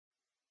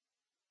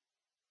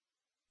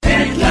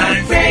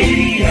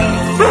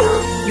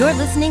You're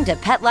listening to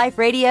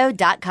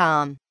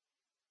PetLifeRadio.com.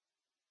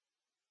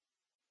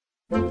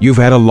 You've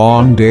had a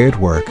long day at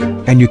work,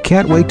 and you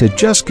can't wait to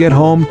just get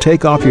home,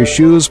 take off your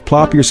shoes,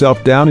 plop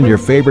yourself down in your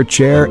favorite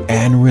chair,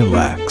 and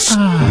relax.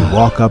 You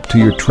walk up to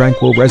your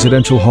tranquil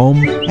residential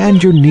home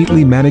and your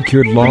neatly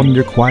manicured lawn in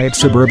your quiet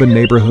suburban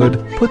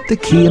neighborhood, put the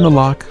key in the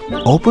lock,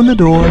 open the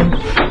door,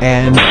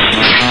 and...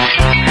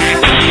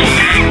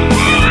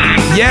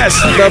 Yes,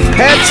 the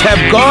pets have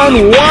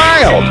gone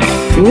wild!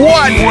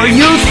 What were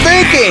you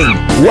thinking?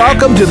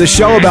 Welcome to the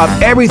show about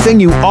everything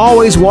you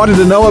always wanted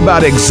to know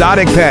about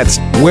exotic pets.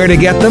 Where to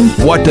get them,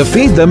 what to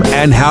feed them,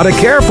 and how to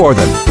care for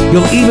them.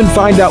 You'll even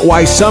find out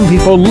why some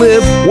people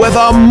live with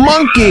a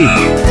monkey.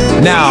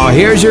 Now,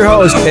 here's your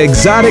host,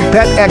 exotic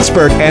pet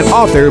expert and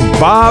author,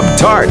 Bob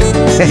Tart.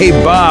 Hey,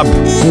 Bob,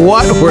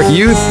 what were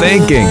you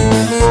thinking?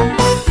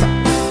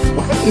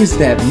 What is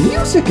that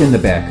music in the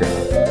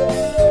background?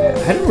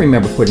 I don't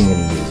remember putting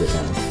any music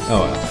on.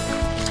 Oh, well.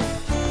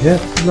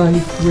 Pet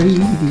Life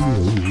Radio.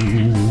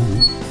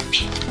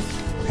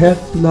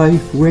 Pet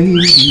Life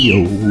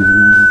Radio.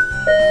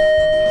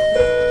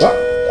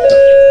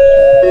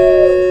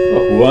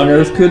 Who on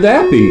earth could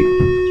that be?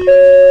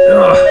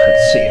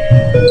 Let's see.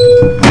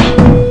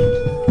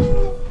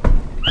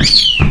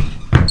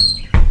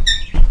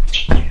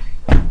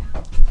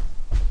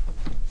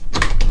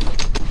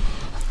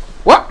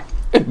 What?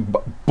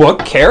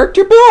 Book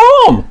character Bill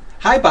Holm.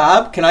 Hi,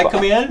 Bob. Can I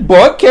come in?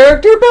 Book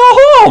character Bill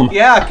Holm.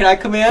 Yeah, can I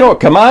come in? Sure,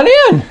 come on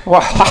in.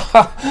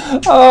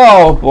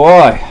 Oh,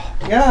 boy.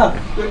 Yeah,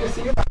 good to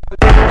see you.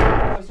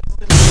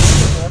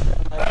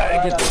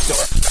 Get this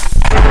door.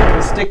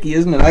 It's sticky,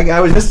 isn't it? I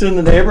was just in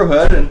the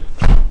neighborhood, and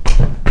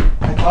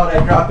I thought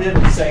I'd drop in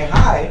and say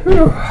hi.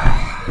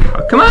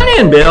 Come on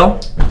in, Bill.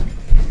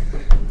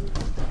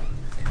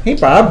 Hey,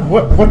 Bob.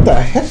 What the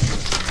heck?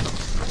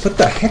 What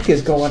the heck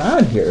is going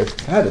on here?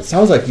 God, it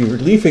sounds like you were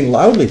leafing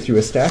loudly through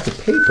a stack of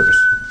papers.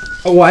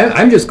 Oh,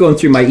 I'm just going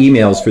through my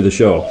emails for the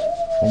show.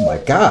 Oh my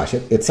gosh,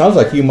 it sounds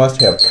like you must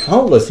have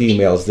countless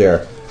emails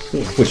there,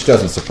 which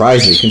doesn't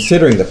surprise me,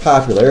 considering the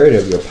popularity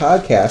of your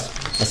podcast,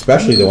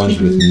 especially the ones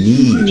with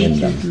me in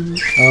them.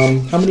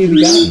 How many have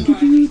you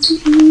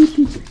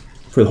gotten?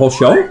 For the whole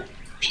show?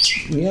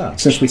 Yeah.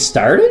 Since we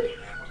started?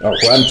 Oh,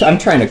 well, I'm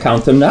trying to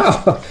count them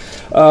now.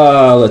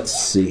 Let's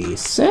see.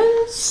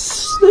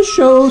 Since the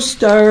show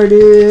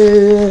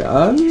started,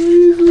 I've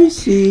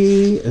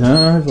received...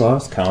 I've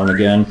lost count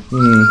again.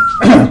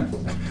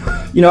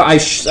 You know, I'm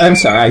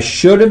sorry. I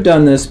should have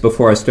done this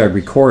before I started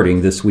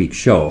recording this week's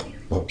show.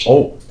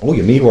 Oh,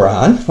 you mean we're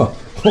on? Oh,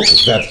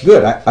 that's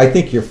good. I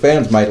think your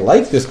fans might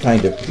like this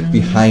kind of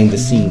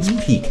behind-the-scenes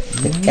peek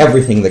at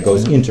everything that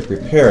goes into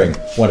preparing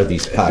one of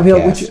these podcasts.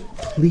 Bill, would you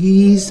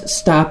please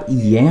stop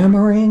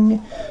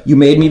yammering? You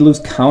made me lose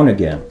count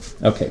again.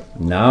 Okay,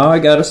 now I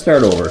gotta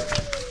start over.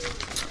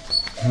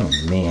 Oh,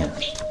 man.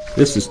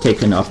 This has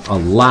taken up a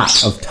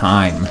lot of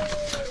time.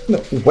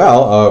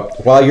 Well,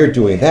 while you're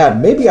doing that,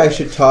 maybe I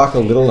should talk a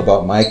little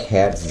about my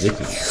cat,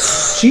 Zippy.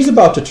 She's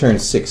about to turn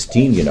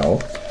 16, you know.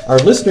 Our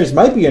listeners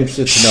might be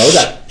interested to know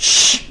that...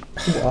 Shh!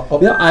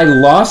 Bill, I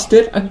lost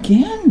it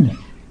again.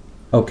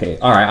 Okay,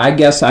 all right, I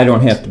guess I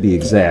don't have to be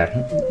exact.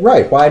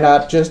 Right, why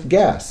not just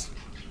guess?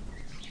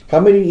 How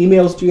many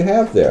emails do you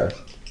have there?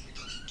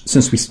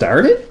 Since we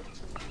started?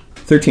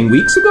 13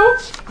 weeks ago?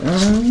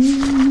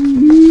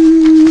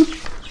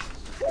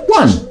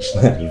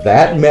 1.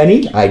 That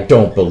many? I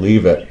don't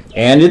believe it.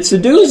 And it's a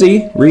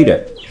doozy. Read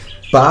it.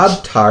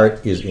 Bob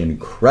Tart is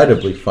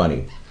incredibly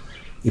funny.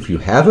 If you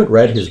haven't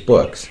read his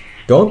books,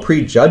 don't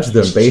prejudge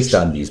them based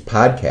on these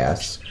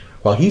podcasts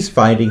while he's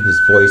finding his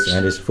voice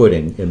and his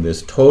footing in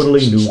this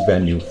totally new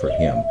venue for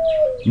him.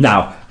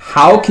 Now,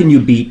 how can you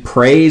beat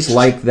praise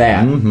like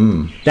that?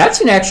 Mm-hmm.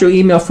 That's an actual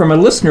email from a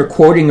listener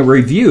quoting a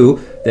review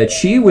that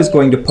she was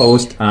going to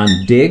post on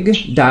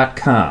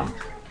dig.com.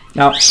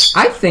 Now,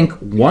 I think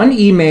 1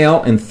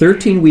 email and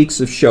 13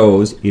 weeks of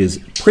shows is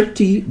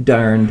pretty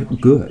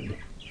darned good.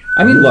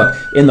 I mean, look,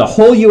 in the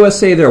whole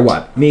USA, there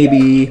are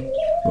maybe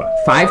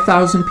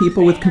 5,000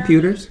 people with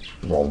computers?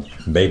 Well,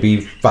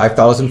 maybe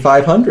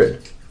 5,500.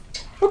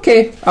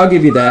 Okay, I'll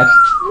give you that.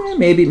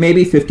 Maybe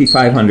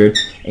 5,500.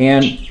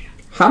 And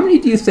how many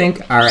do you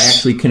think are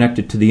actually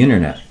connected to the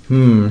internet?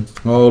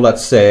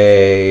 Let's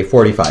say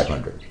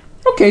 4,500.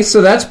 Okay,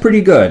 so that's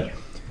pretty good.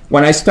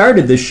 When I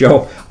started this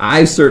show,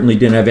 I certainly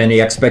didn't have any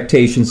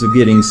expectations of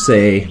getting,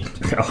 say,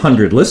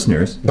 100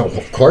 listeners. No,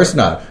 of course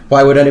not.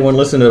 Why would anyone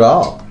listen at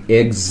all?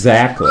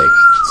 Exactly.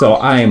 So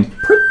I'm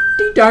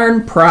pretty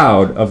darn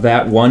proud of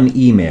that 1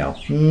 email.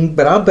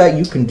 But I'll bet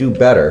you can do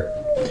better.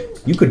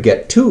 You could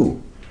get 2.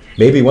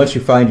 Maybe once you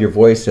find your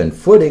voice and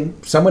footing,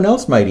 someone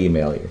else might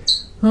email you.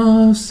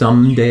 Oh,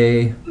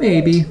 someday.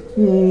 Maybe.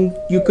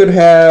 You could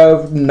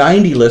have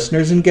 90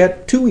 listeners and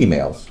get 2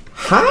 emails.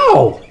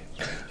 How?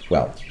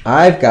 Well,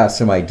 I've got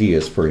some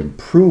ideas for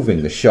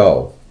improving the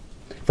show.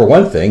 For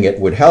one thing, it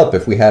would help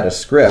if we had a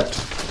script.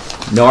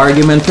 No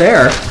argument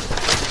there.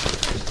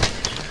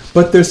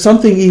 But there's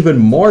something even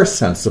more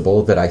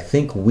sensible that I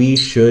think we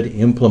should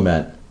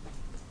implement.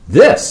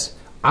 This?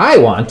 I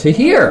want to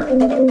hear.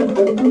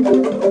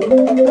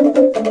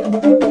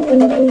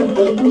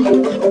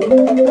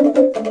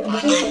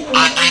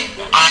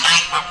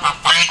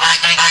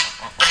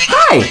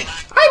 Hi,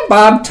 I'm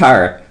Bob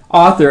Tart,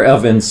 author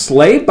of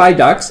Enslaved by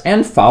Ducks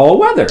and Foul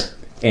Weather,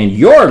 and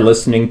you're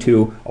listening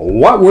to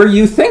What Were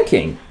You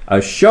Thinking?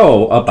 A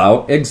show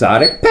about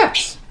exotic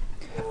pets.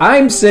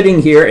 I'm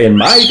sitting here in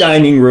my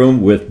dining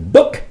room with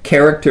book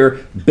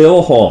character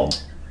Bill Holm,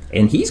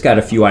 and he's got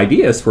a few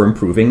ideas for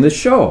improving the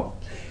show.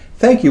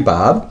 Thank you,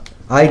 Bob.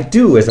 I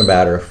do, as a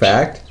matter of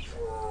fact.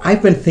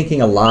 I've been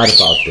thinking a lot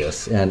about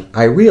this, and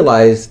I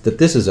realized that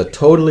this is a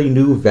totally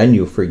new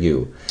venue for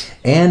you.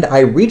 And I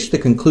reached the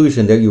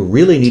conclusion that you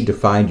really need to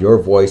find your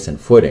voice and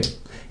footing.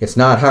 It's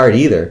not hard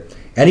either.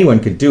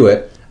 Anyone can do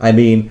it. I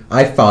mean,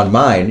 I found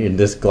mine in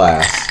this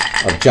glass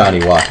of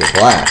Johnny Walker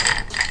Black.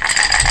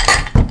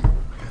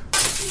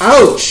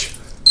 Ouch!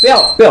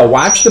 Bill,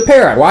 watch the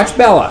parrot. Watch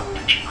Bella.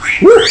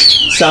 Woo!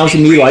 Sounds to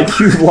me like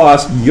you've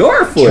lost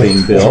your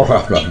footing, Bill.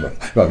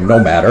 No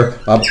matter.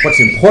 What's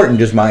important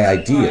is my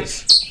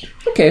ideas.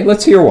 Okay,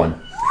 let's hear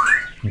one.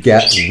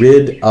 Get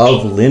rid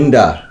of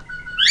Linda.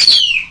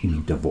 You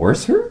mean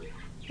divorce her?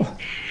 Well,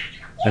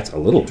 that's a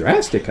little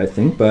drastic, I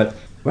think, but,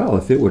 well,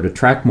 if it would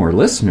attract more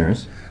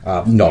listeners...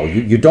 No,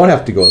 you don't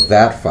have to go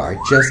that far.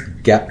 Just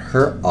get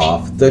her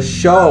off the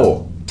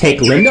show. Take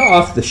Linda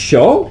off the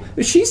show?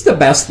 She's the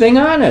best thing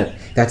on it.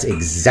 That's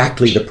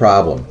exactly the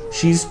problem.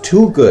 She's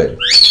too good.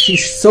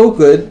 She's so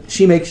good,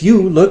 she makes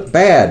you look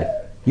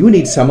bad. You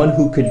need someone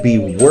who could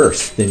be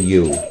worse than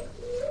you.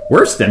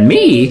 Worse than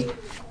me?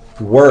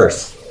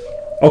 Worse.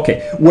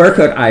 Okay, where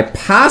could I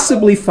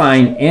possibly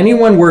find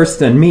anyone worse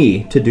than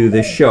me to do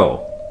this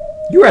show?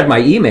 You read my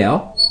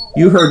email.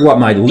 You heard what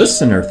my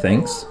listener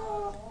thinks.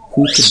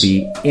 Who could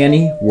be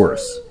any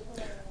worse?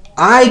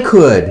 I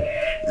could.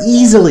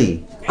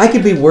 Easily. I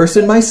could be worse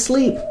in my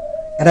sleep.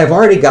 And I've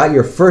already got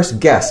your first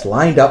guest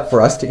lined up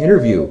for us to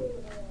interview.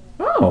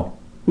 Oh,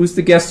 who's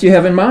the guest you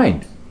have in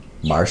mind?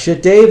 Marcia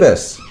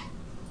Davis.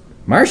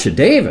 Marcia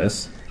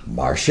Davis?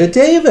 Marcia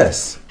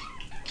Davis.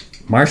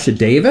 Marcia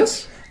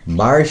Davis?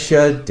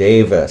 Marcia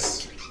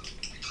Davis.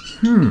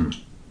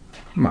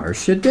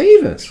 Marcia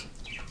Davis.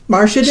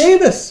 Marcia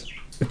Davis.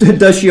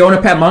 Does she own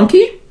a pet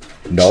monkey?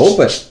 No,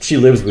 but she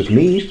lives with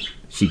me.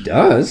 She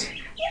does?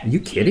 Are you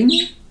kidding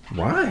me?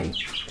 Why?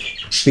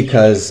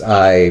 Because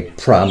I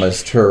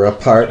promised her a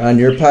part on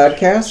your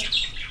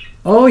podcast.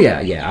 Oh, yeah,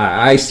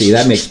 I see.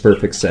 That makes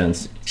perfect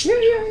sense. Yeah,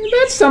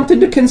 that's something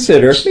to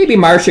consider. Maybe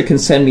Marcia can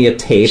send me a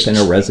tape and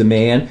a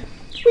resume, and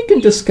we can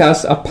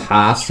discuss a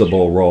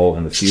possible role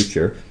in the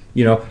future.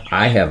 You know,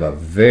 I have a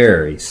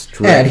very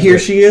strict... And here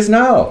she is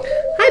now.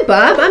 Hi,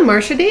 Bob. I'm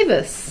Marcia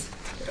Davis.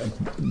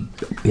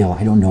 Bill,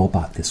 I don't know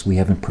about this. We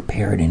haven't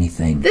prepared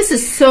anything. This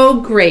is so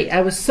great.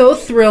 I was so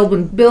thrilled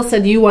when Bill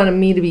said you wanted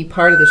me to be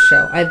part of the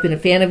show. I've been a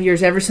fan of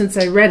yours ever since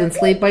I read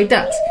Enslaved by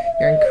Ducks.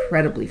 You're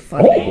incredibly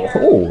funny.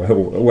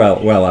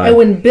 Well, And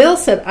when Bill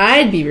said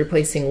I'd be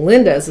replacing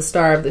Linda as the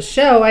star of the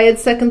show, I had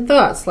second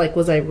thoughts. Like,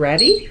 was I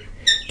ready?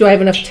 Do I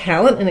have enough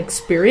talent and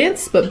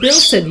experience? But Bill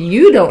said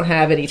you don't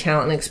have any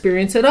talent and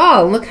experience at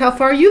all. And look how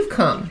far you've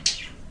come.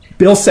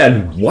 Bill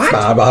said what?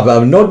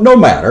 No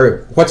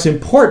matter. What's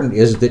important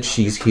is that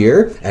she's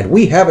here, and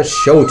we have a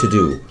show to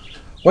do.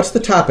 What's the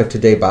topic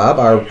today, Bob?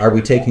 Are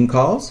we taking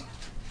calls?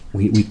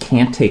 We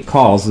can't take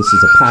calls. This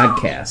is a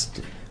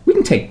podcast. We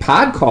can take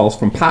pod calls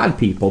from pod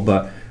people,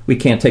 but we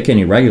can't take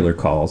any regular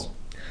calls.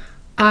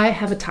 I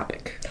have a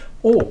topic.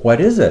 Oh,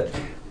 what is it?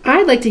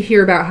 I'd like to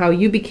hear about how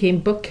you became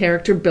book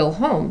character Bill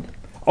Holm.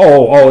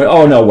 No,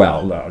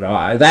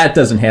 that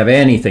doesn't have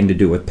anything to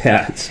do with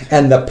pets.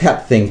 And the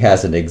pet thing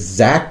hasn't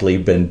exactly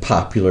been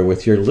popular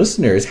with your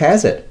listeners,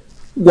 has it?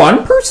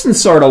 One person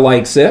sort of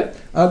likes it.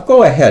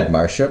 Go ahead,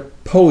 Marcia.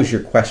 Pose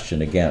your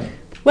question again.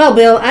 Well,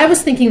 Bill, I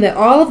was thinking that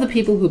all of the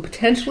people who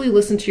potentially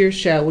listen to your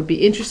show would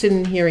be interested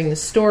in hearing the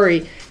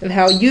story of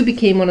how you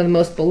became one of the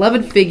most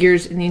beloved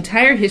figures in the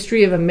entire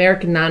history of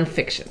American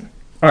nonfiction.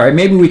 All right,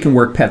 maybe we can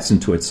work pets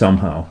into it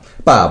somehow.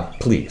 Bob,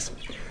 please.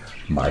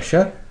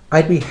 Marcia,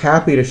 I'd be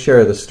happy to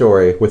share the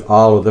story with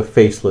all of the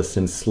faceless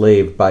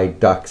Enslaved by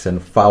Ducks and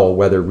Foul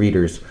Weather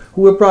readers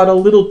who have brought a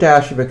little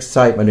dash of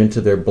excitement into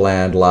their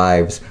bland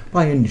lives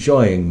by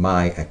enjoying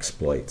my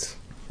exploits.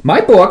 My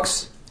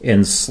books,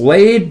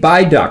 Enslaved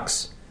by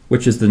Ducks,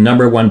 which is the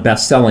 #1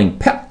 best-selling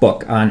pet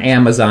book on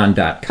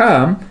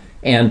Amazon.com,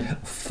 and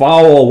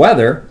Foul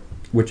Weather,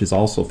 which is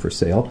also for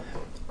sale,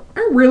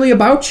 aren't really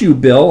about you,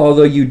 Bill,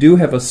 although you do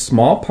have a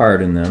small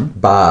part in them.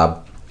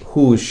 Bob,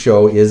 whose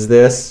show is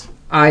this?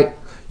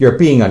 You're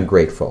being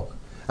ungrateful.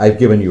 I've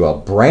given you a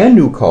brand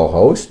new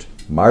co-host,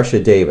 Marcia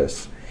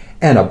Davis,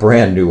 and a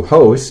brand new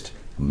host,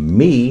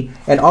 me,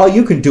 and all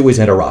you can do is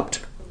interrupt.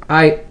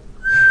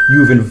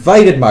 You've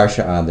invited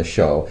Marcia on the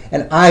show,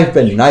 and I've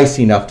been nice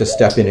enough to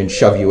step in and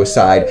shove you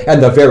aside,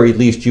 and the very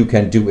least you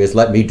can do is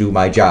let me do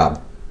my job.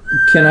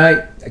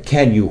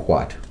 Can you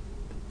what?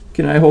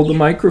 Can I hold the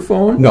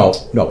microphone? No,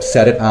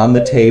 set it on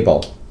the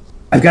table.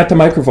 I've got the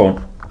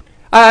microphone.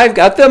 I've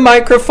got the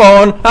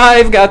microphone.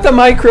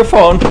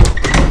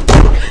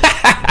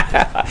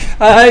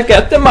 I've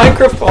got the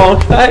microphone.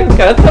 I've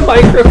got the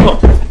microphone.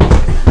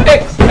 Hey,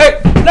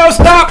 no,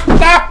 stop.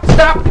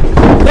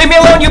 Leave me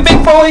alone, you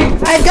big bully.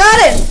 I got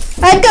it,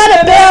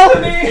 Bill.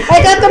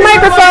 I got the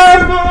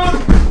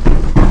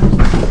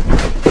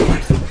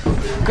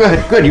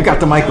microphone. Good, you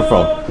got the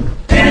microphone.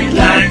 Pet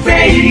Life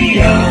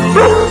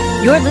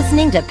Radio. You're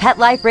listening to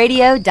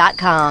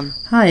PetLifeRadio.com.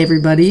 Hi,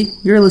 everybody.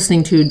 You're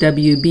listening to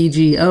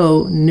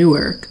WBGO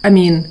Newark.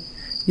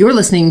 You're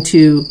listening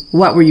to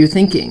What Were You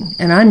Thinking?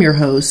 And I'm your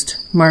host,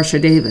 Marcia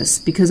Davis,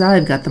 because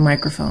I've got the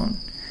microphone.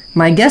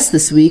 My guest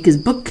this week is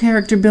book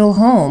character Bill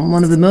Holm,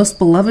 one of the most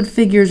beloved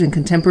figures in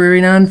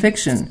contemporary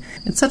nonfiction.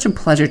 It's such a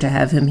pleasure to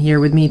have him here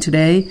with me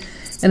today,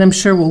 and I'm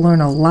sure we'll learn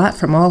a lot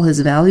from all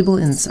his valuable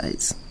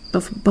insights.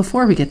 But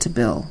before we get to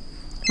Bill,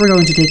 we're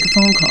going to take a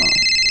phone call.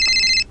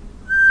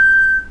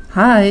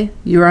 Hi,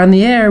 you're on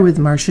the air with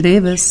Marcia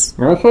Davis.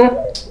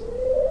 Marcia?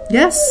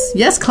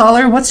 Yes,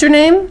 caller. What's your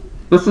name?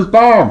 This is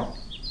Bob.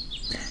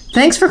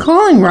 Thanks for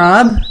calling,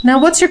 Rob.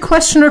 Now, what's your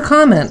question or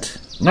comment?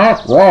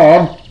 Not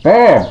Rob.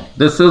 Bob.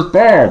 This is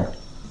Bob.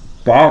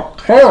 Bob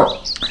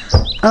Tart.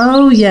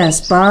 Oh,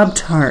 yes, Bob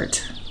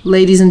Tart.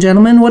 Ladies and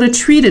gentlemen, what a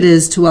treat it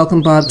is to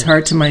welcome Bob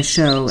Tart to my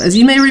show. As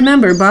you may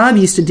remember, Bob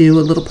used to do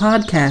a little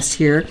podcast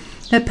here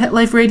at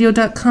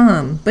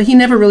PetLifeRadio.com, but he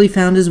never really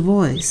found his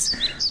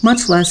voice,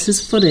 much less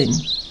his footing.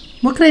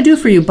 What can I do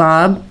for you,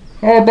 Bob?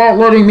 How about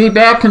letting me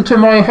back into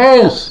my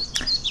house?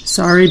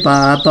 Sorry,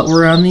 Bob, but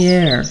we're on the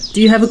air.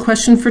 Do you have a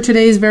question for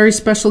today's very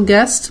special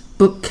guest,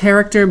 book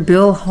character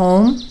Bill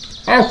Holm?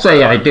 I'll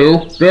say I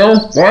do.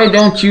 Bill, why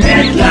don't you...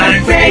 Pet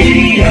Life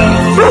Radio.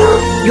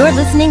 You're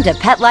listening to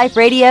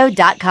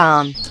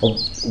PetLifeRadio.com.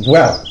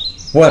 Well,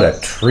 what a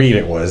treat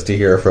it was to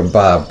hear from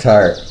Bob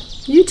Tart.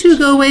 You two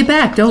go way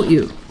back, don't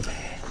you?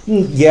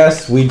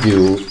 Yes, we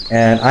do,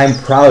 and I'm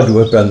proud to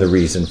have been the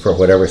reason for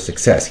whatever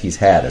success he's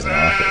had as an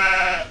author.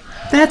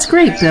 That's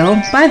great,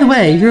 Bill. By the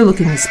way, you're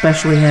looking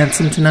especially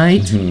handsome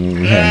tonight. And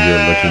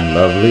you're looking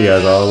lovely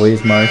as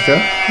always, Marcia.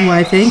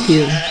 Why, thank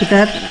you.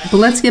 But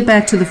let's get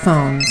back to the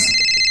phones.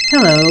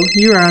 Hello,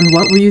 you're on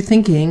What Were You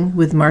Thinking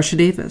with Marcia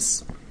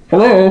Davis.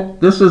 Hello,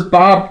 this is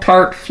Bob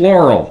Tart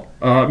Floral.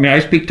 May I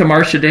speak to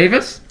Marcia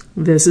Davis?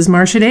 This is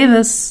Marcia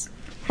Davis.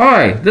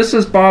 Hi, this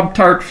is Bob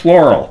Tart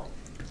Floral.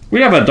 We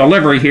have a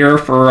delivery here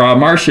for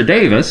Marcia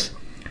Davis.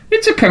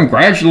 It's a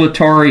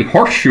congratulatory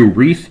horseshoe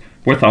wreath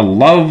with a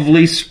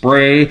lovely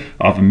spray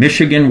of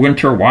Michigan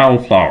winter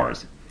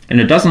wildflowers. And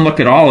it doesn't look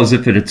at all as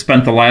if it had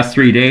spent the last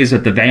 3 days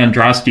at the Van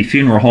Droste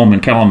Funeral Home in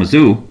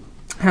Kalamazoo.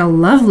 How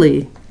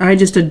lovely. I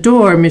just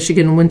adore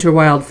Michigan winter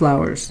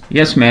wildflowers.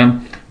 Yes,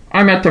 ma'am.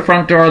 I'm at the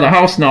front door of the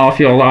house now if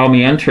you'll allow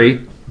me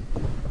entry.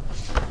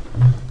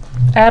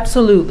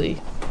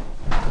 Absolutely.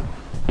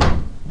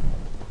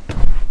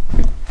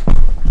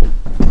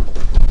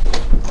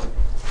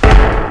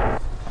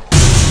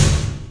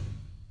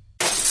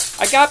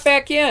 I got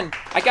back in.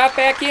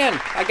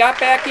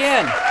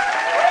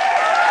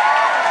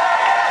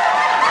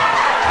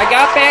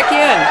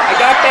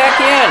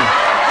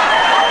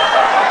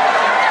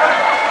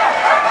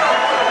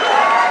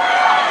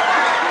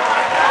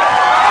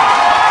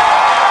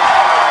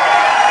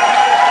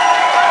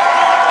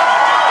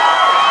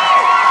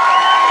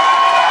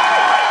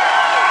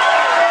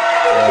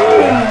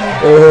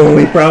 Oh,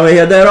 we probably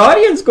had that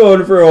audience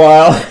going for a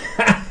while.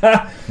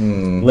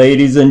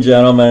 Ladies and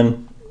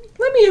gentlemen,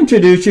 let me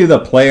introduce you to the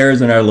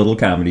players in our little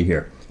comedy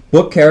here.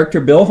 Book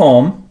character Bill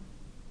Holm.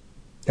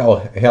 Oh,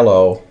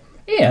 hello.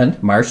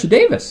 And Marcia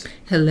Davis.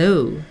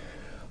 Hello.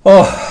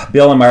 Oh,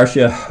 Bill and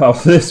Marcia,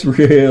 this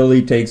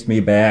really takes me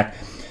back.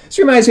 This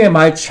reminds me of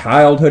my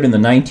childhood in the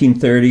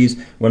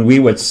 1930s when we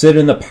would sit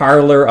in the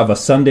parlor of a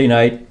Sunday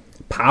night.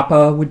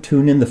 Papa would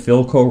tune in the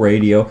Philco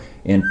radio,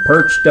 and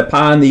perched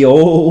upon the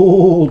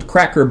old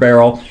Cracker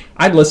Barrel,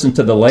 I'd listen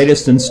to the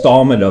latest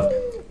installment of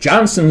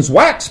Johnson's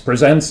Wax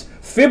presents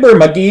Fibber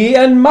McGee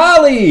and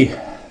Molly.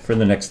 For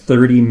the next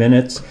 30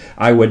 minutes,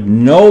 I would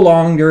no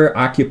longer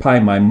occupy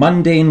my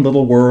mundane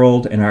little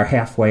world in our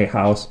halfway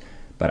house,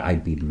 but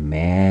I'd be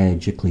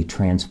magically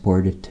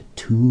transported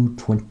to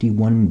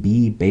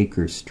 221B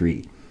Baker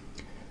Street.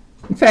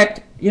 In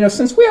fact,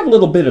 since we have a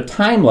little bit of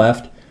time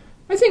left,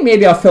 I think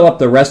maybe I'll fill up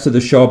the rest of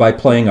the show by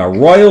playing a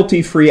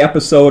royalty-free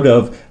episode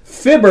of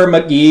Fibber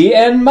McGee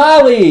and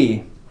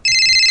Molly.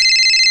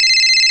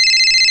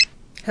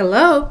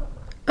 Hello.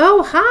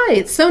 Oh, hi.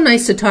 It's so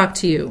nice to talk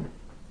to you.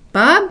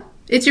 Bob,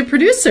 it's your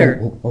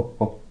producer.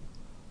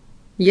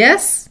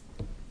 Yes?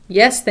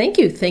 Yes, thank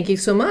you. Thank you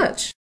so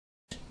much.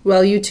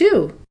 Well, you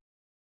too.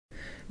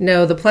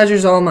 No, the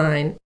pleasure's all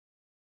mine.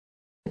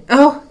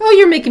 Oh,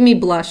 you're making me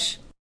blush.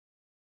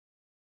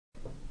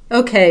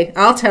 Okay,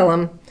 I'll tell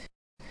him.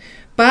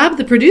 Bob,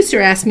 the producer,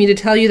 asked me to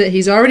tell you that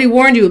he's already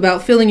warned you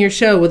about filling your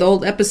show with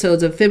old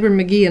episodes of Fibber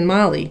McGee and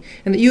Molly,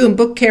 and that you and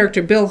book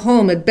character Bill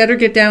Holm had better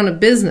get down to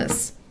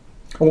business.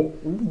 Oh,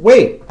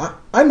 wait,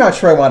 I'm not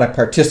sure I want to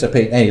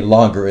participate any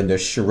longer in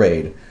this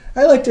charade.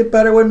 I liked it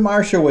better when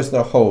Marcia was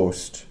the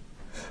host.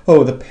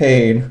 Oh, the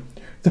pain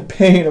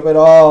of it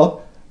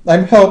all.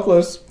 I'm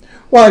helpless.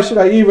 Why should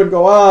I even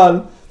go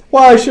on?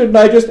 Why shouldn't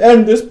I just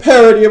end this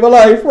parody of a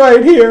life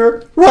right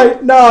here,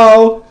 right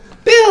now?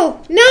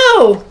 Bill,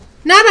 no!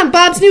 Not on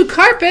Bob's new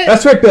carpet.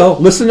 That's right, Bill.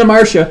 Listen to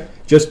Marcia.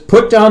 Just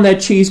put down that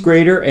cheese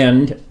grater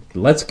and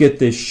let's get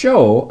this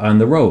show on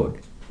the road.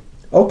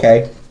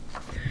 Okay.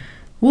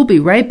 We'll be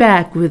right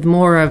back with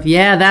more of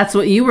Yeah, That's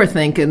What You Were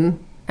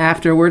Thinking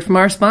after a word from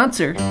our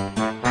sponsor.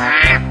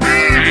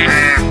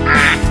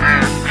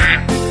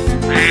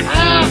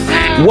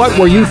 What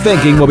Were You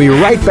Thinking? We'll be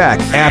right back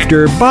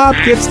after Bob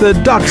gets the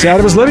ducks out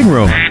of his living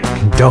room.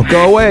 Don't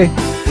go away.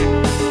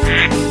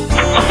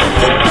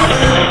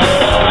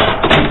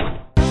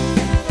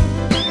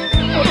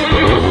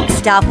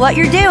 Stop what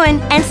you're doing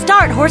and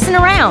start horsing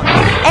around.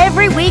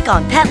 Every week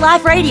on Pet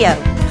Life Radio,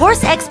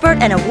 horse expert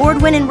and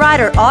award-winning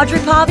rider Audrey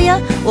Pavia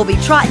will be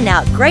trotting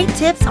out great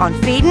tips on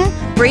feeding,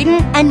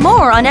 breeding, and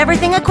more on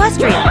everything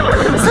equestrian.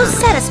 So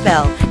set a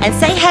spell and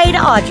say hey to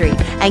Audrey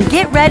and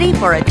get ready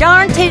for a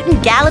darn tootin'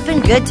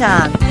 galloping good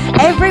time.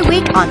 Every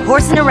week on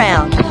Horsing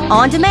Around,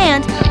 on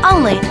demand,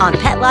 only on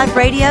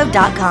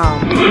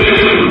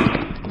PetLifeRadio.com.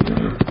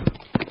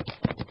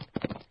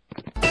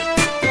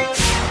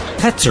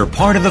 Pets are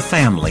part of the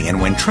family,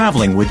 and when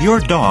traveling with your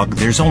dog,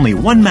 there's only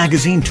one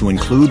magazine to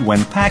include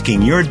when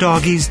packing your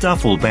doggie's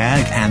duffel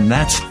bag, and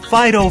that's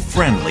Fido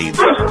Friendly,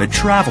 the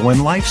travel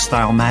and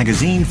lifestyle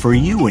magazine for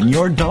you and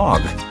your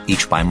dog.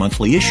 Each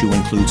bi-monthly issue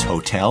includes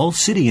hotel,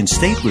 city and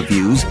state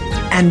reviews,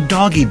 and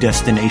doggy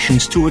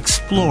destinations to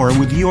explore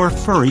with your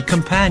furry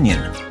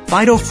companion.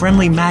 Fido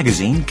Friendly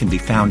magazine can be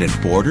found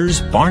at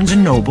Borders, Barnes &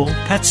 Noble,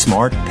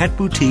 PetSmart, Pet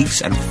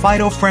Boutiques, and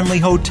Fido Friendly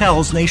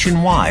hotels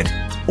nationwide.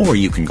 Or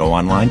you can go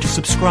online to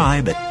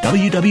subscribe at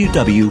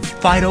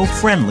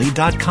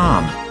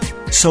www.fidofriendly.com.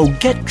 So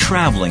get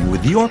traveling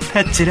with your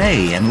pet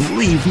today and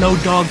leave no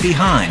dog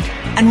behind.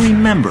 And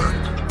remember,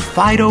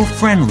 Fido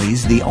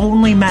Friendly's the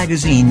only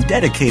magazine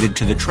dedicated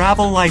to the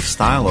travel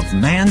lifestyle of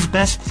man's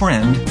best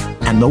friend,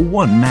 and the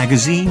one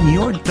magazine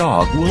your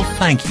dog will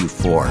thank you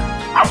for.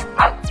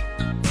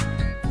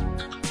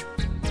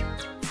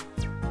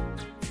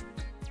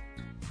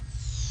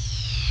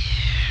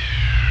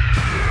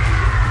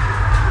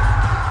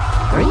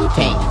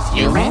 Greetings,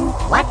 human.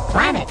 What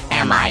planet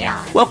am I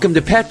on? Welcome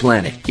to Pet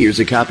Planet. Here's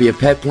a copy of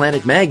Pet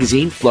Planet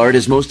Magazine,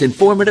 Florida's most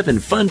informative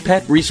and fun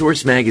pet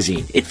resource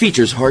magazine. It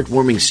features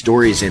heartwarming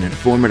stories and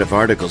informative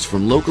articles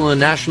from local and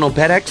national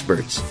pet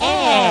experts.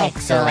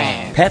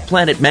 Excellent. Pet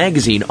Planet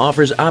Magazine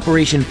offers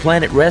Operation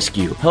Planet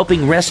Rescue,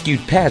 helping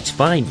rescued pets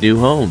find new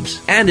homes.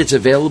 And it's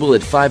available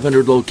at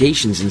 500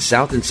 locations in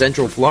South and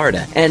Central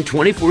Florida and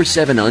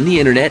 24/7 on the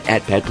internet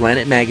at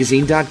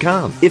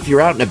PetPlanetMagazine.com. If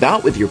you're out and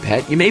about with your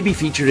pet, you may be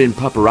featured in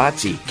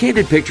Paparazzi,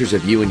 candid pictures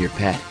of you and your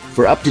pet.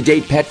 For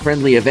up-to-date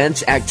pet-friendly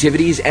events,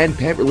 activities, and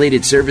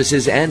pet-related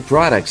services and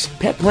products,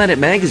 Pet Planet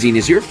Magazine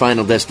is your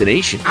final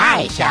destination.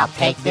 I shall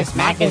take this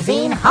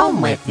magazine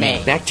home with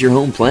me. Back to your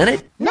home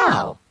planet?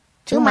 No,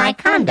 to my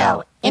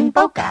condo in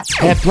Boca.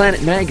 Pet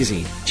Planet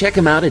Magazine. Check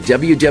them out at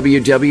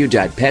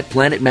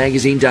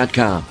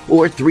www.petplanetmagazine.com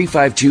or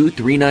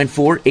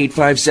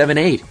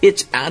 352-394-8578.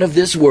 It's out of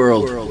this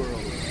world.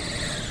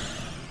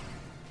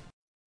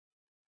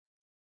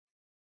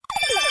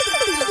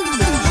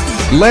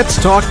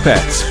 Let's Talk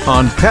Pets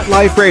on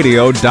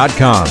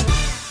PetLifeRadio.com.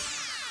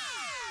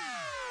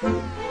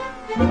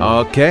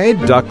 Okay,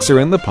 ducks are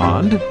in the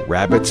pond,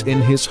 rabbits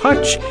in his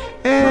hutch,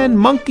 and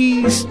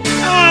monkeys...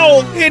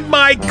 Ow! In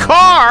my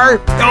car!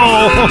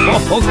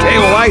 Oh, okay,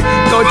 well, I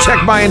go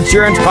check my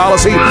insurance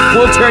policy.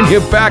 We'll turn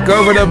you back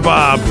over to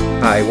Bob.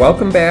 Hi,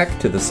 welcome back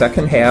to the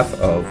second half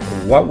of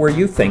What Were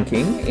You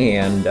Thinking?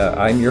 And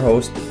I'm your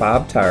host,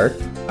 Bob Tart.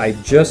 I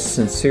just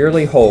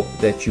sincerely hope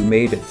that you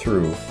made it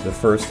through the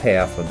first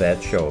half of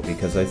that show,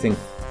 because I think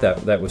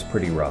that was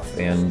pretty rough.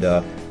 And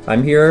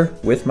I'm here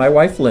with my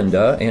wife,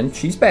 Linda, and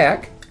she's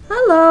back.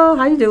 Hello,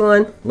 how you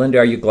doing? Linda,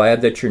 are you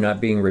glad that you're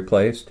not being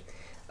replaced?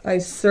 I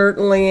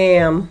certainly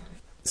am.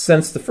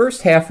 Since the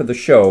first half of the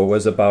show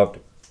was about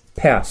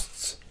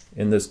pests,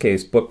 in this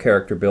case, book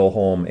character Bill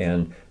Holm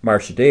and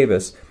Marcia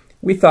Davis,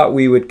 we thought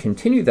we would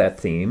continue that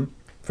theme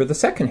for the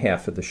second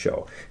half of the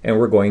show. And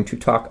we're going to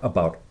talk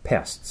about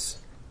pests.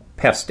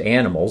 Pest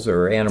animals,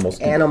 or animals...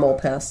 Animal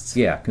pests.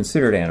 Yeah,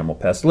 considered animal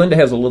pests. Linda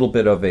has a little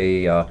bit of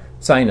a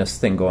sinus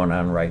thing going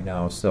on right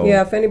now, so...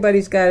 Yeah, if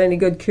anybody's got any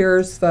good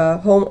cures,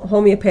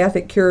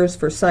 homeopathic cures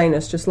for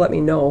sinus, just let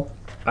me know.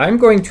 I'm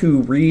going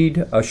to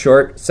read a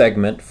short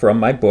segment from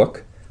my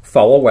book,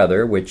 Foul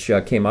Weather, which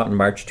came out in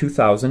March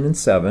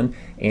 2007,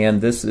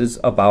 and this is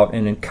about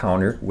an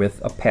encounter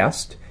with a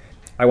pest.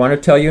 I want to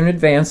tell you in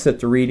advance that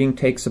the reading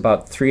takes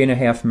about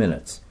 3.5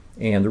 minutes.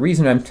 And the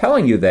reason I'm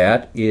telling you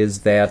that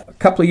is that a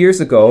couple of years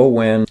ago,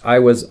 when I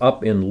was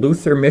up in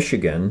Luther,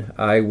 Michigan,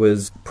 I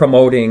was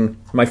promoting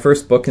my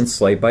first book,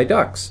 Enslaved by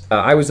Ducks.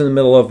 I was in the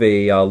middle of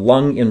a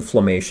lung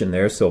inflammation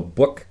there, so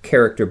book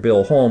character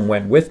Bill Holm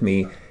went with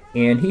me,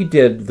 and he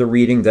did the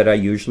reading that I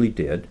usually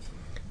did,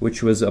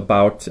 which was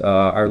about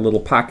our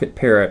little pocket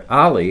parrot,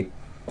 Ollie.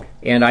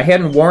 And I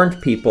hadn't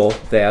warned people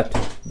that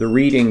the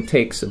reading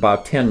takes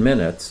about 10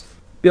 minutes.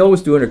 Bill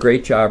was doing a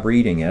great job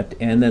reading it,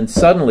 and then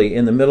suddenly,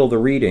 in the middle of the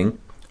reading,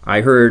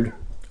 I heard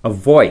a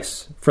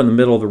voice from the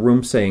middle of the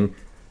room saying,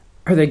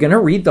 "Are they going to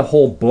read the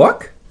whole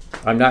book?"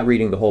 I'm not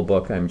reading the whole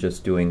book. I'm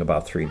just doing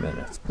about 3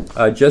 minutes.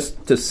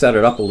 Just to set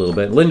it up a little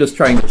bit, Linda's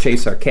trying to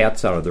chase our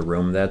cats out of the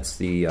room. That's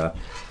the... I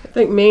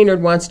think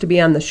Maynard wants to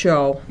be on the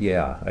show.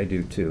 Yeah, I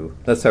do too.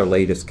 That's our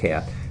latest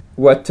cat.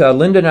 What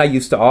Linda and I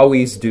used to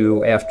always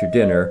do after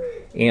dinner,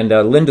 and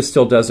Linda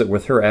still does it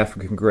with her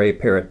African gray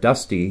parrot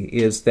Dusty,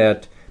 is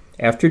that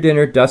after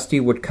dinner,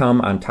 Dusty would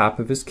come on top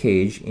of his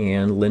cage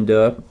and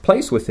Linda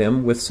plays with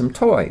him with some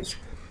toys.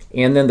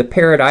 And then the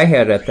parrot I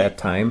had at that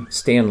time,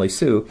 Stanley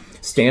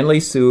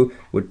Sue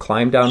would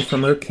climb down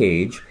from her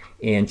cage,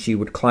 and she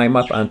would climb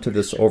up onto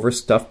this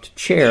overstuffed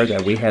chair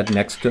that we had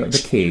next to the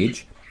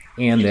cage,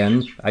 and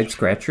then I'd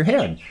scratch her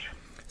head.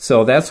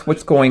 So that's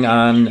what's going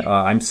on.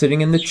 I'm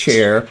sitting in the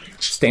chair.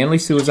 Stanley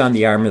Sue is on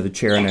the arm of the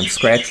chair, and I'm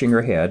scratching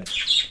her head,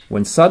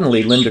 when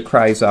suddenly Linda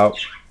cries out,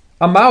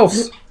 "A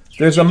mouse!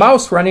 There's a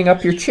mouse running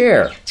up your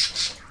chair!"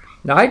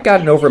 Now, I'd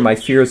gotten over my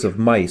fears of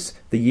mice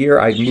the year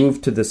I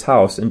moved to this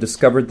house and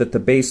discovered that the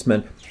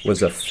basement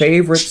was a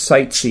favorite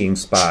sightseeing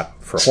spot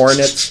for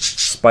hornets,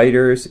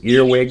 spiders,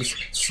 earwigs,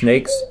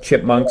 snakes,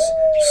 chipmunks,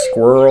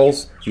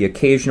 squirrels, the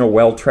occasional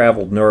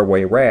well-traveled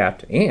Norway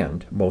rat,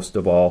 and, most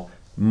of all,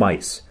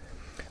 mice.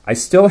 I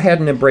still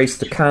hadn't embraced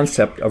the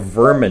concept of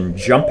vermin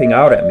jumping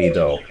out at me,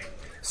 though.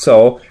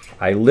 So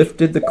I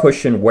lifted the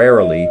cushion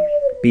warily,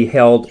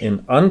 beheld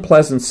an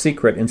unpleasant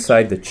secret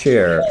inside the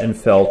chair, and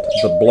felt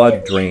the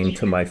blood drain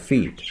to my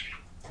feet.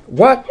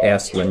 "What?"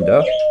 asked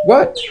Linda.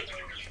 "What?"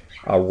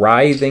 A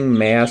writhing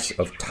mass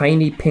of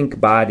tiny pink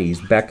bodies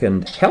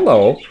beckoned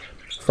 "hello"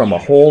 from a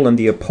hole in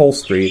the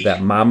upholstery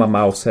that Mama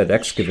Mouse had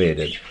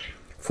excavated.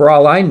 For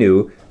all I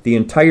knew, the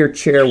entire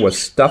chair was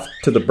stuffed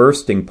to the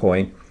bursting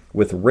point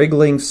with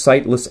wriggling,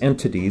 sightless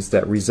entities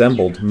that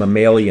resembled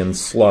mammalian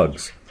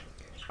slugs.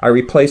 I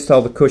replaced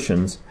the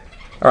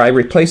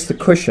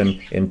cushion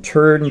and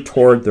turned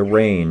toward the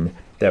rain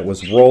that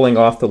was rolling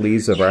off the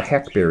leaves of our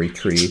hackberry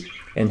tree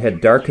and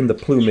had darkened the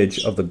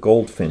plumage of the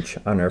goldfinch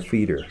on our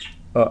feeder.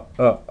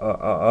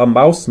 A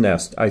mouse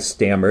nest," I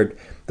stammered,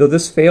 though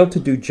this failed to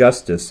do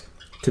justice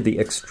to the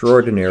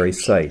extraordinary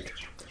sight.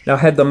 Now,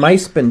 had the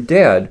mice been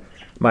dead,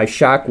 my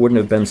shock wouldn't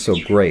have been so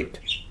great.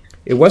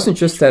 It wasn't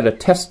just that a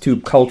test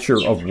tube culture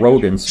of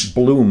rodents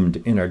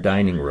bloomed in our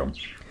dining room.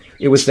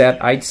 It was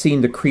that I'd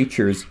seen the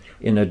creatures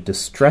in a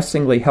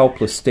distressingly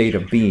helpless state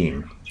of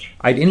being.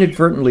 I'd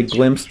inadvertently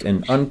glimpsed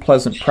an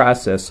unpleasant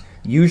process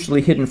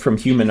usually hidden from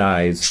human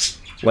eyes,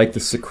 like the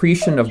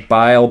secretion of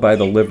bile by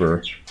the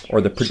liver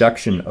or the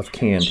production of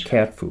canned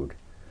cat food.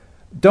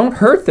 "Don't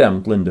hurt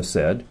them," Linda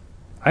said.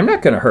 "I'm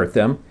not going to hurt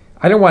them.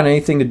 I don't want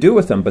anything to do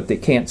with them, but they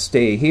can't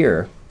stay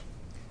here."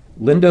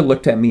 Linda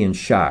looked at me in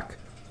shock.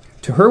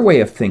 To her way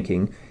of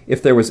thinking,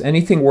 if there was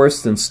anything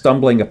worse than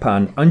stumbling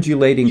upon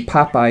undulating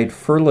pop-eyed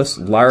furless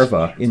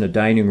larvae in a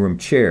dining room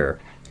chair,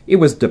 it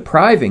was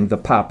depriving the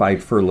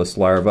pop-eyed furless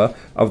larvae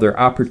of their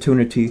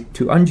opportunity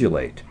to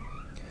undulate.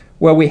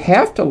 "Well, we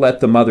have to let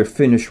the mother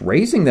finish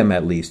raising them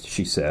at least,"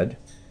 she said.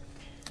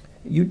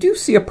 "You do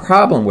see a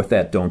problem with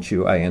that, don't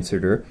you?" I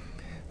answered her.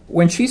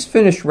 "When she's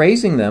finished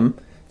raising them,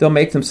 they'll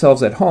make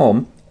themselves at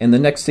home, and the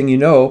next thing you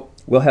know,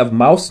 we'll have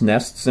mouse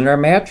nests in our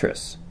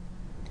mattress."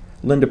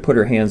 Linda put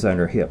her hands on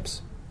her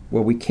hips.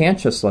 "Well, we can't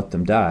just let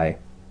them die."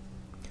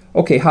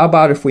 "Okay, how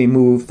about if we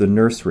move the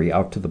nursery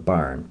out to the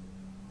barn?"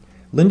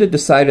 Linda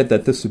decided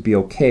that this would be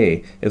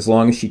okay as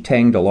long as she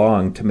tagged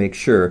along to make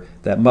sure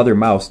that Mother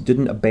Mouse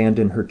didn't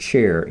abandon her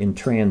chair in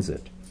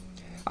transit.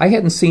 I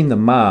hadn't seen the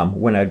mom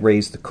when I'd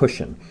raised the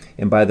cushion,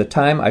 and by the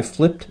time I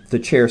flipped the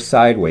chair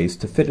sideways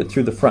to fit it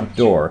through the front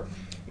door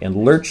and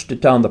lurched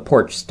it down the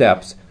porch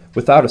steps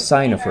without a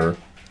sign of her,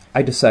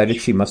 I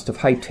decided she must have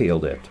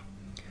hightailed it.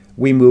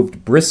 We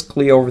moved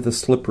briskly over the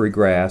slippery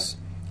grass,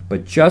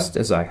 but just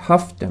as I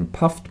huffed and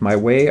puffed my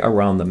way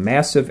around the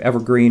massive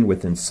evergreen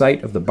within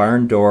sight of the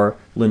barn door,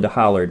 Linda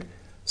hollered,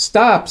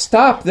 "Stop,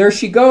 stop, there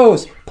she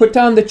goes! Put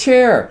down the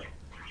chair!"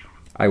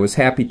 I was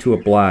happy to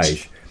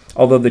oblige.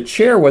 Although the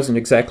chair wasn't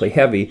exactly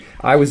heavy,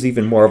 I was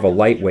even more of a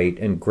lightweight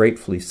and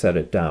gratefully set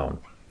it down.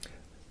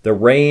 The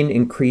rain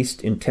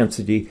increased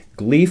intensity,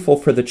 gleeful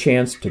for the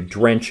chance to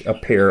drench a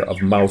pair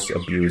of mouse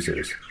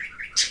abusers.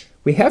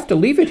 "We have to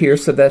leave it here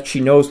so that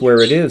she knows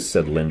where it is,"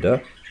 said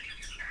Linda.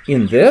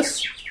 "In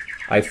this?"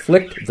 I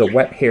flicked the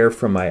wet hair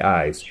from my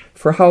eyes.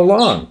 "For how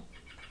long?"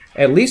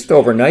 "At least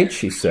overnight,"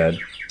 she said.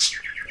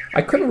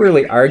 I couldn't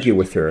really argue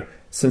with her,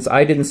 since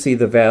I didn't see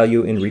the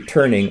value in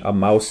returning a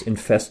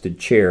mouse-infested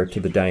chair to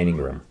the dining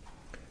room.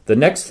 The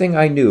next thing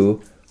I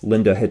knew,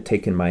 Linda had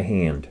taken my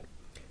hand.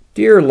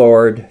 "Dear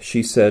Lord,"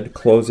 she said,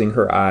 closing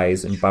her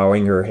eyes and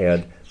bowing her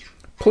head,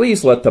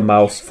 "please let the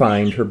mouse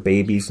find her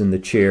babies in the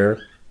chair."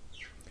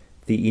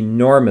 The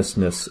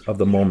enormousness of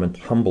the moment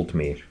humbled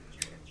me.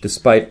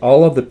 Despite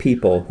all of the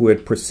people who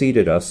had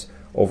preceded us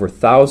over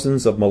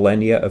thousands of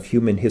millennia of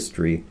human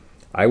history,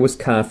 I was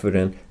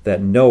confident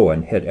that no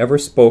one had ever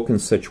spoken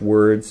such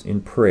words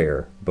in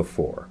prayer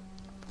before.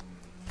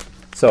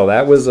 So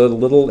that was a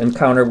little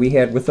encounter we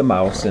had with the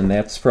mouse, and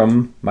that's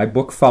from my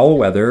book Foul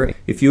Weather.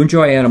 If you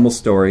enjoy animal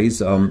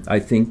stories, I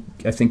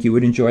think you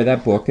would enjoy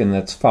that book, and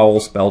that's Foul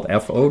spelled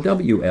Fowl.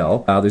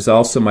 There's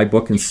also my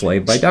book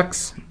Enslaved by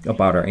Ducks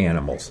about our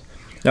animals.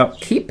 Now,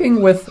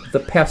 keeping with the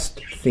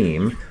pest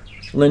theme,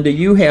 Linda,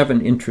 you have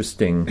an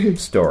interesting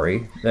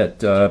story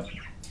that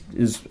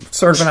is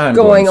sort of an ongoing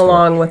Going story.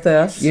 along with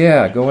this.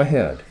 Yeah, go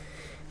ahead.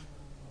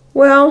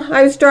 Well,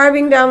 I was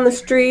driving down the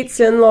streets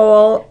in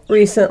Lowell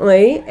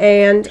recently,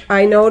 and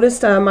I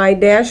noticed on my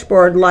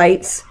dashboard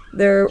lights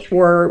there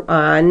were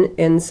on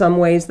in some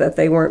ways that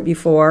they weren't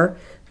before.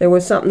 There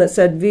was something that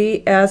said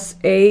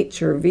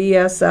VSH or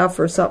VSF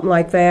or something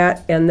like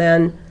that, and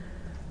then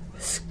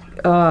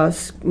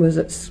was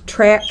it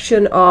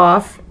traction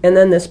off, and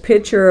then this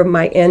picture of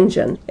my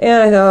engine.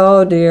 And I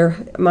thought, oh dear,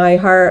 my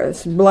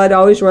blood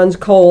always runs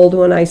cold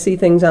when I see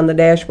things on the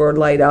dashboard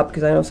light up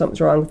because I know something's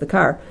wrong with the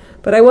car.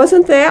 But I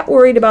wasn't that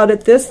worried about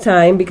it this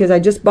time because I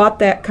just bought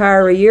that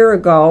car a year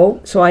ago,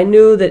 so I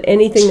knew that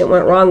anything that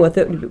went wrong with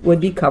it would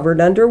be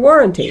covered under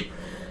warranty.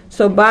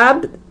 So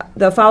Bob,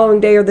 the following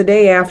day or the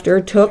day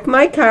after, took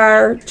my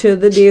car to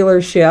the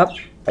dealership,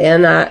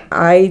 and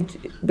I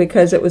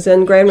because it was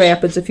in Grand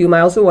Rapids a few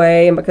miles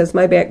away, and because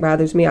my back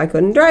bothers me, I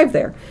couldn't drive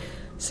there.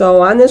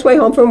 So on this way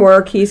home from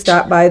work, he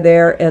stopped by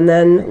there, and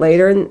then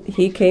later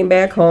he came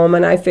back home,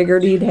 and I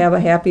figured he'd have a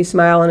happy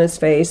smile on his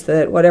face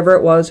that whatever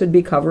it was would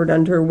be covered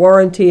under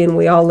warranty, and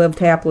we all lived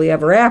happily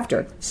ever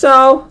after.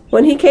 So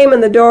when he came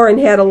in the door and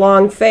had a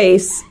long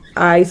face,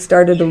 I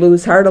started to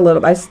lose heart a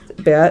little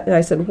bit, and I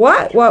said,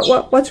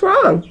 What's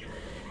wrong?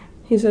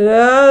 He said,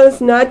 oh,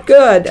 it's not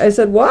good. I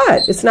said,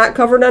 what? It's not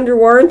covered under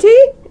warranty?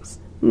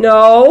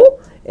 No.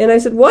 And I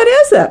said, what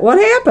is it? What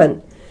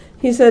happened?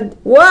 He said,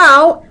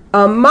 well,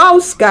 a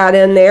mouse got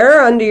in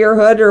there under your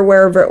hood or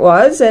wherever it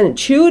was, and it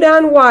chewed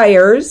on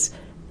wires,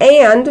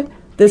 and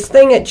this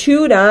thing it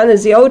chewed on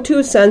is the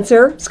O2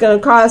 sensor. It's going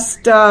to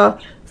cost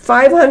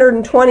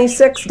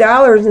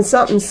 $526 and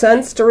something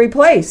cents to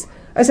replace.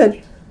 I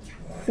said,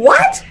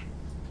 what?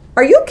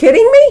 Are you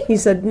kidding me? He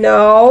said,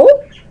 no.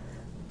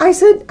 I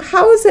said,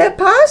 how is that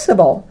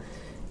possible?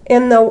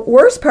 And the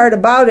worst part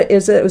about it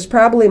is that it was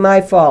probably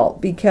my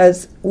fault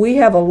because we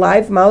have a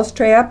live mouse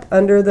trap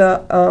under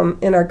the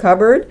in our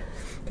cupboard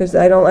because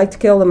I don't like to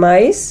kill the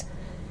mice.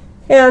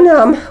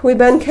 And we've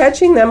been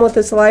catching them with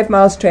this live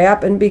mouse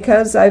trap, and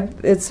because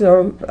it's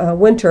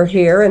winter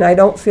here and I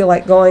don't feel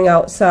like going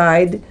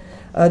outside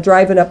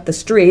driving up the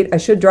street, I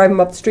should drive them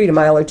up the street a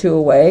mile or two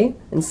away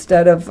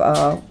instead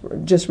of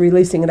just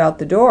releasing it out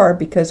the door,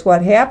 because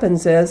what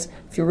happens is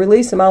if you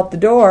release them out the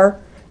door,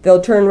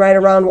 they'll turn right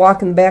around,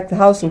 walk in the back of the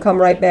house, and come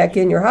right back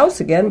in your house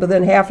again. But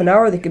then half an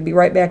hour, they could be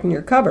right back in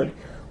your cupboard.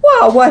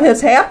 Well, what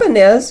has happened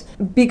is,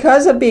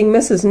 because of being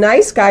Mrs.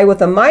 Nice Guy with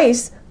the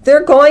mice,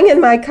 they're going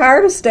in my car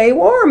to stay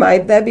warm.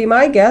 That'd be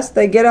my guess.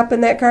 They get up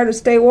in that car to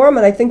stay warm,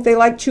 and I think they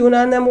like chewing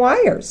on them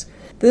wires.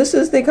 This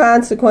is the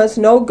consequence.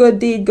 No good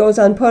deed goes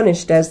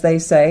unpunished, as they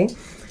say.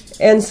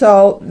 And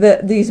so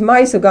these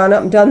mice have gone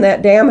up and done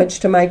that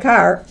damage to my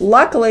car.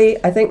 Luckily,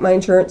 I think my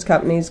insurance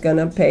company is going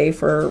to pay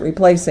for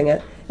replacing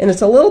it. And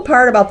it's a little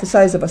part about the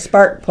size of a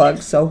spark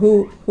plug, so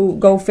who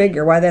go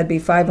figure why that'd be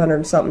 $500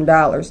 and something.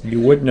 You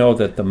would know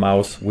that the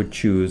mouse would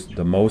choose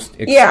the most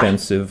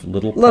expensive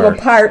little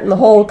part in the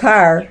whole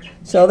car.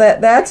 So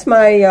that's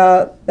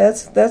my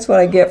that's what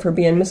I get for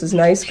being Mrs.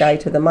 Nice Guy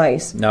to the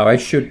mice. Now I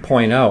should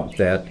point out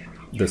that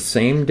the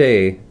same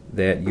day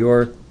that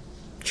your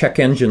check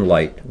engine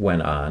light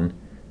went on,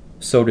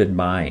 so did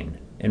mine,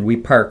 and we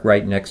park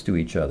right next to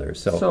each other.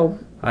 So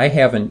I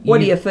haven't. What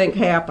do you think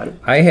happened?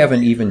 I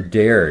haven't even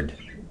dared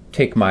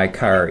take my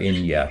car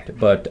in yet,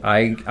 but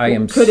I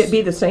am. Could it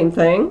be the same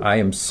thing? I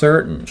am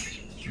certain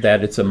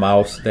that it's a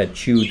mouse that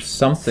chewed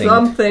something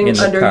in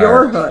the under car,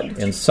 your hood,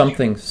 and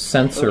something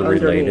sensor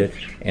related.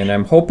 And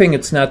I'm hoping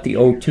it's not the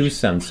O2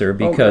 sensor,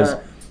 because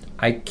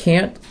I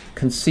can't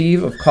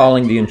conceive of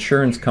calling the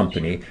insurance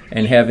company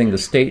and having the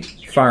State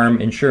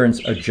Farm insurance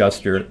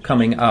adjuster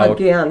coming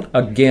out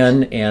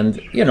again,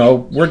 and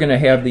we're going to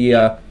have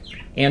the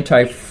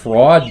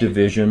anti-fraud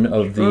division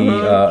of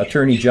the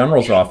Attorney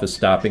General's office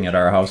stopping at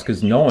our house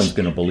because no one's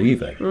going to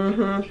believe it.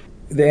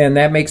 And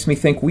that makes me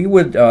think we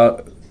would,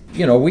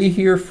 we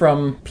hear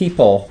from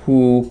people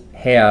who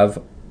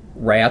have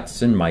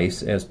rats and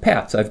mice as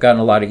pets. I've gotten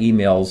a lot of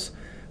emails,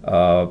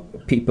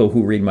 people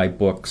who read my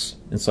books,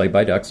 Enslaved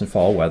by Ducks and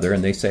Fall Weather,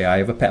 and they say, I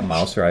have a pet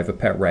mouse or I have a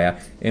pet rat.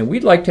 And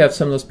we'd like to have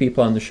some of those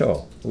people on the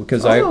show.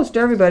 Because almost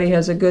everybody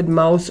has a good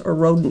mouse or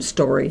rodent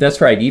story. That's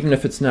right, even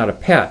if it's not a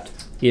pet.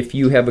 If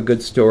you have a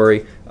good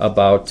story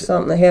about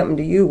something that happened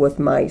to you with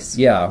mice.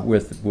 Yeah,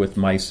 with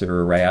mice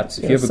or rats.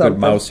 If you have a good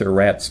mouse or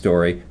rat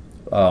story,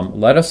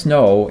 let us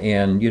know,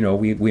 and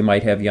we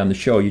might have you on the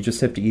show. You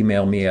just have to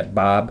email me at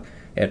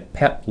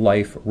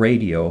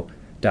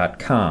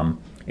bob@petliferadio.com.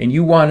 And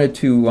you wanted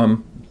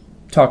to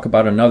talk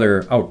about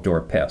another outdoor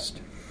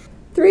pest.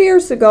 3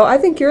 years ago, I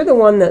think you're the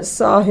one that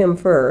saw him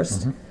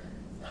first.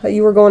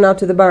 You were going out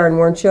to the barn,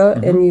 weren't you?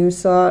 And you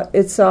saw,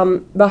 it's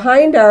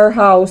behind our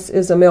house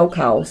is a milk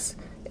house.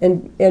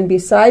 And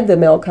beside the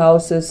milk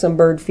house is some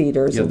bird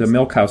feeders. Yeah, the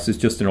milk house is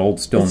just an old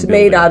stone It's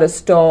building. made out of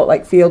stone,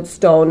 like field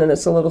stone, and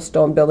it's a little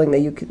stone building that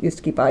you used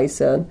to keep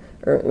ice in,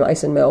 or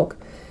ice and milk.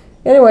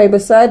 Anyway,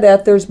 beside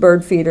that, there's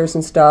bird feeders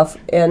and stuff.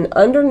 And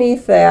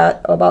underneath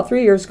that, about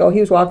 3 years ago, he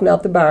was walking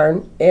out the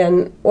barn,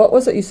 and what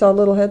was it? You saw a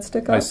little head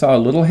stick up? I saw a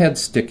little head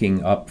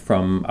sticking up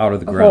from out of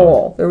the A ground.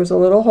 hole. There was a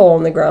little hole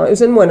in the ground. It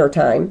was in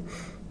wintertime.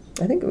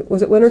 I think,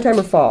 was it wintertime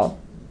or fall?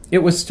 It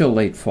was still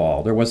late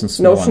fall. There wasn't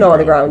snow No snow on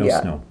the ground no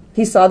yet. Snow.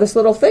 He saw this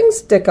little thing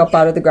stick up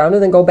out of the ground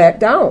and then go back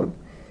down.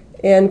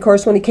 And, of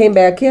course, when he came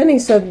back in, he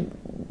said,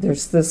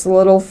 there's this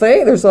little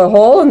thing, there's a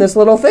hole and this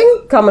little thing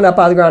coming up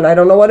out of the ground. I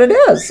don't know what it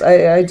is.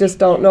 I just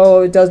don't know.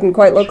 It doesn't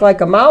quite look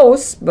like a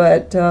mouse,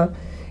 but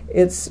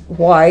it's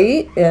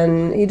white,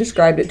 and he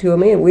described it to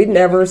me, and we'd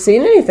never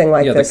seen anything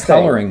like Yeah, this the thing.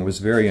 coloring was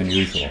very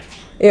unusual.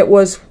 It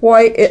was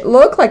white. It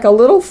looked like a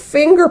little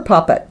finger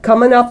puppet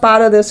coming up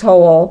out of this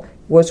hole.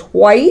 Was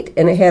white,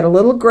 and it had a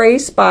little gray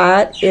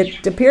spot.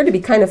 It appeared to be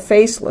kind of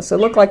faceless. It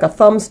looked like a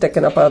thumb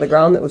sticking up out of the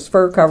ground that was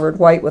fur-covered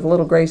white with a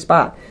little gray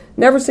spot.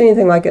 Never seen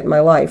anything like it in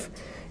my life.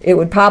 It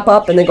would pop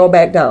up and then go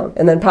back down,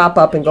 and then pop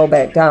up and go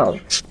back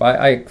down.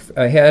 I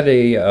had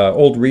a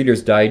old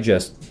Reader's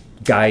Digest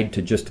guide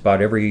to just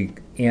about every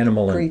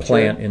animal and Creature.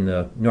 plant in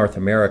the North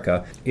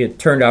America. It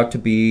turned out to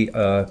be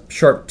a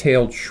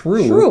short-tailed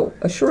shrew.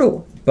 A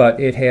shrew.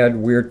 But it had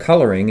weird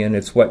coloring, and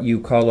it's what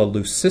you call a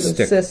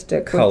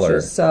leucistic color.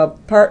 Which is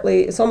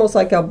partly, it's almost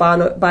like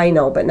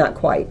albino, but not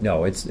quite.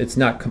 No, it's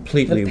not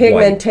completely The white.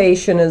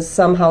 pigmentation is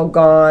somehow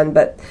gone,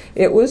 but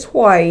it was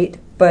white,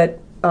 but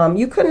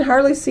you couldn't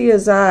hardly see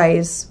his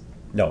eyes.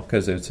 No,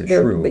 because it's a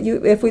There, shrew. but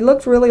if we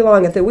looked really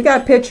long at it, we got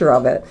a picture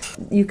of it.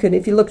 You could,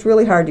 if you looked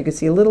really hard, you could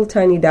see a little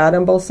tiny dot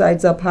on both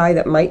sides up high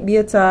that might be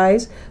its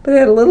eyes, but it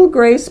had a little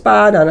gray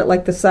spot on it,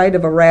 like the side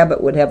of a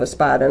rabbit would have a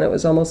spot on it. It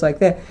was almost like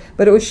that,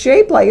 but it was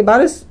shaped like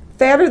about as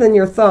fatter than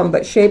your thumb,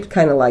 but shaped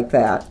kind of like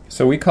that.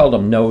 So we called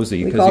him Nosy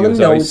We because called he him was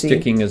always Nosy.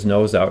 sticking his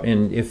nose out.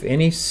 And if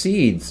any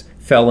seeds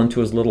fell into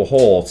his little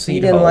hole,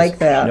 seed didn't holes, like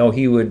that. No,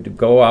 he would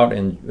go out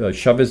and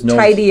shove his nose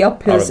Tidy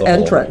up out his of the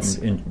hole entrance.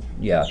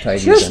 Yeah, tidy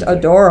his Just entrance.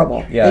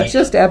 adorable. Yeah. It's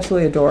just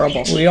absolutely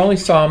adorable. We only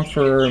saw him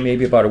for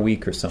maybe about a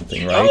week or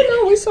something, right?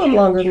 Oh no, we saw him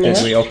longer than Did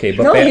that. we? Okay,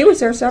 but no, bad- he was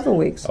there several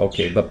weeks.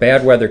 Okay, but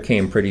bad weather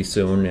came pretty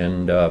soon,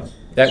 and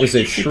that was a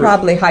He shrew.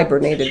 probably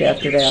hibernated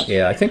after that.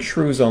 Yeah, I think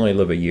shrews only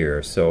live a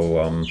year,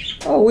 so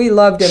Oh, we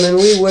loved him, and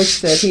we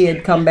wished that he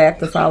had come back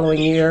the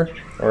following year.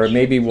 or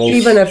maybe we'll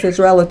Even if his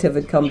relative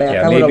had come back,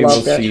 yeah, I would have maybe we'll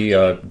loved it. see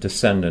a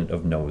descendant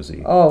of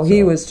Nosy. Oh,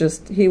 he was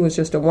just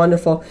a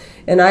wonderful.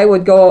 And I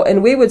would go,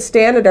 and we would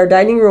stand at our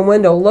dining room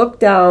window, look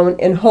down,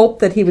 and hope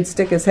that he would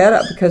stick his head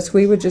up, because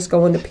we would just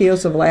go into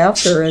peals of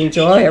laughter and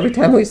joy every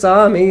time we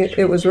saw him.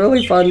 It was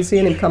really fun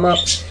seeing him come up.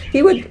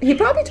 He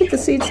probably took the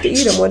seeds to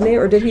eat them, wouldn't he?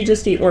 Or did he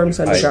just eat worms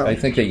underground? I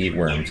think they eat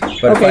worms.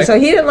 But Okay, so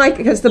he didn't like it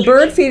because the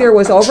bird feeder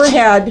was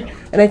overhead,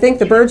 and I think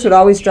the birds would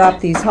always drop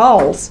these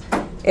hulls,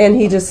 and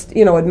he just,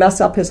 would mess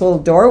up his little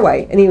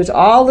doorway. And he was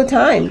all the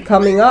time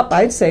coming up,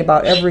 I'd say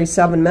about every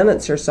 7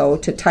 minutes or so,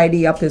 to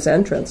tidy up his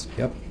entrance.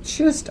 Yep.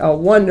 Just a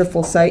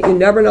wonderful sight. You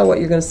never know what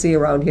you're going to see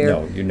around here.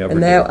 No, you never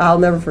And do. I'll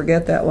never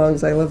forget that long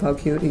as I live, how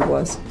cute he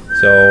was.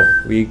 So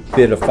we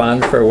bid a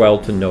fond farewell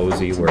to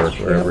Nosy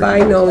wherever Bye,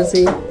 he was.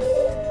 Nosy.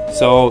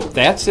 So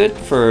that's it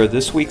for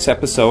this week's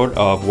episode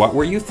of What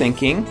Were You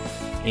Thinking?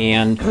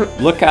 And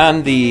look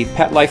on the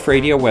Pet Life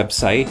Radio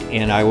website,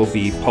 and I will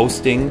be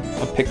posting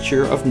a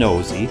picture of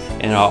Nosy,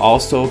 and I'll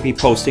also be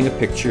posting a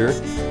picture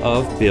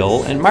of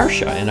Bill and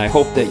Marcia. And I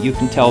hope that you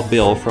can tell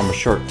Bill from a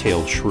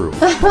short-tailed shrew.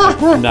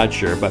 I'm not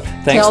sure, but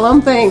thanks. Tell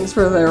them thanks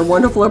for their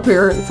wonderful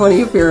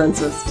funny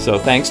appearances. So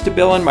thanks to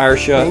Bill and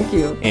Marcia. Thank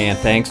you. And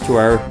thanks to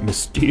our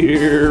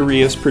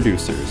mysterious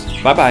producers.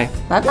 Bye-bye.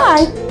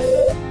 Bye-bye.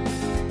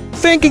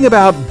 Thinking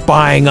about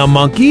buying a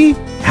monkey?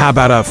 How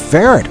about a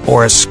ferret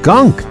or a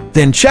skunk?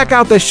 Then check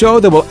out the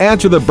show that will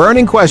answer the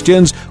burning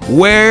questions.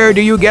 Where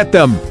do you get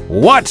them?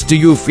 What do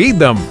you feed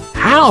them?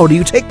 How do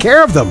you take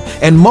care of them?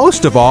 And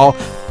most of all,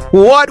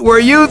 what were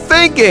you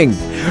thinking?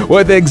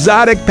 With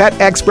exotic pet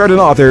expert and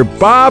author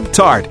Bob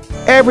Tart.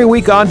 Every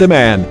week on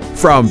demand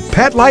from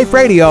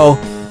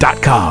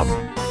PetLifeRadio.com.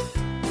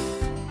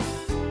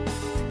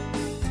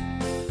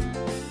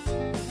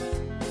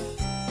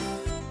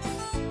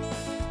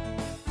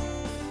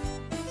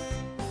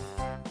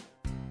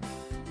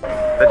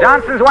 The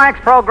Johnson's Wax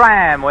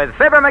Program with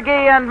Fibber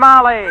McGee and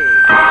Molly.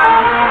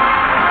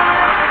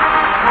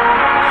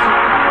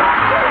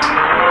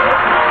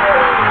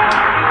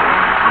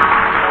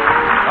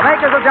 The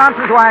makers of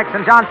Johnson's Wax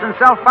and Johnson's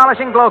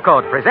Self-Polishing Glow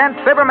Coat present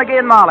Fibber McGee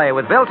and Molly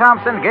with Bill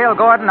Thompson, Gail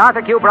Gordon,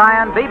 Arthur Q.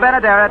 Bryan, V.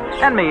 Benaderet,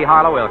 and me,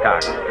 Harlow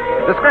Wilcox.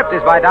 The script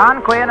is by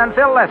Don Quinn and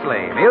Phil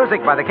Leslie.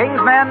 Music by the King's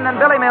Men and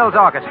Billy Mills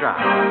Orchestra.